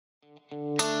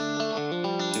I'm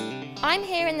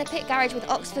here in the pit garage with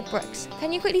Oxford Brookes.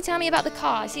 Can you quickly tell me about the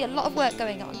car? I see a lot of work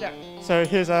going on. Yeah. So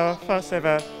here's our first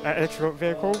ever electrical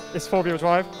vehicle. It's 4-wheel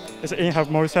drive. It's an in-hub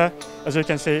motor. As you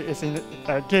can see, it's in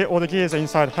gear. All the gears are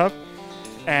inside the hub,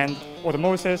 and all the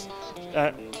motors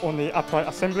on the upright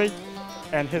assembly.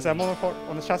 And here's a monocoque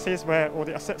on the chassis where all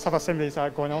the sub-assemblies are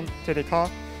going on to the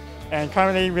car. And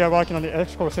currently we are working on the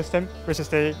electrical system, which is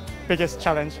the biggest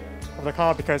challenge of the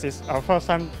car because it's our first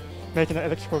time making an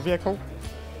electrical vehicle.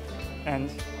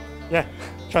 And yeah,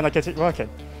 trying to get it working.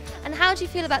 And how do you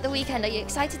feel about the weekend? Are you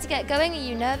excited to get going? Are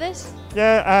you nervous?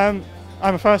 Yeah,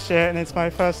 I'm a first year and it's my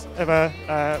first ever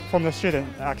Formula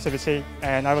student activity,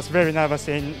 and I was very nervous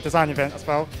in design event as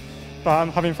well. But I'm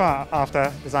having fun after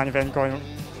design event, going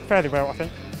fairly well, I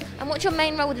think. And what's your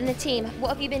main role within the team? What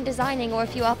have you been designing, or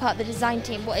if you are part of the design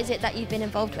team, what is it that you've been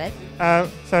involved with?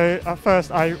 So at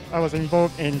first I was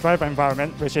involved in driver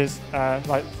environment, which is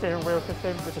like steering wheel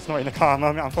system, which is not in the car at the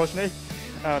moment, unfortunately.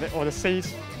 All the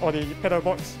seats, all the pedal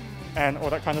box, and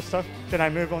all that kind of stuff. Then I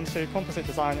moved on to composite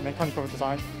design and mechanical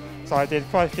design. So I did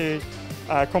quite a few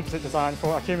composite design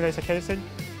for accumulator casing,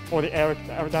 all the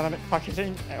aerodynamic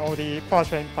packaging, and all the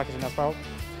powertrain packaging as well.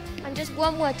 And just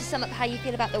one word to sum up how you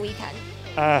feel about the weekend.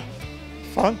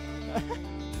 Fun.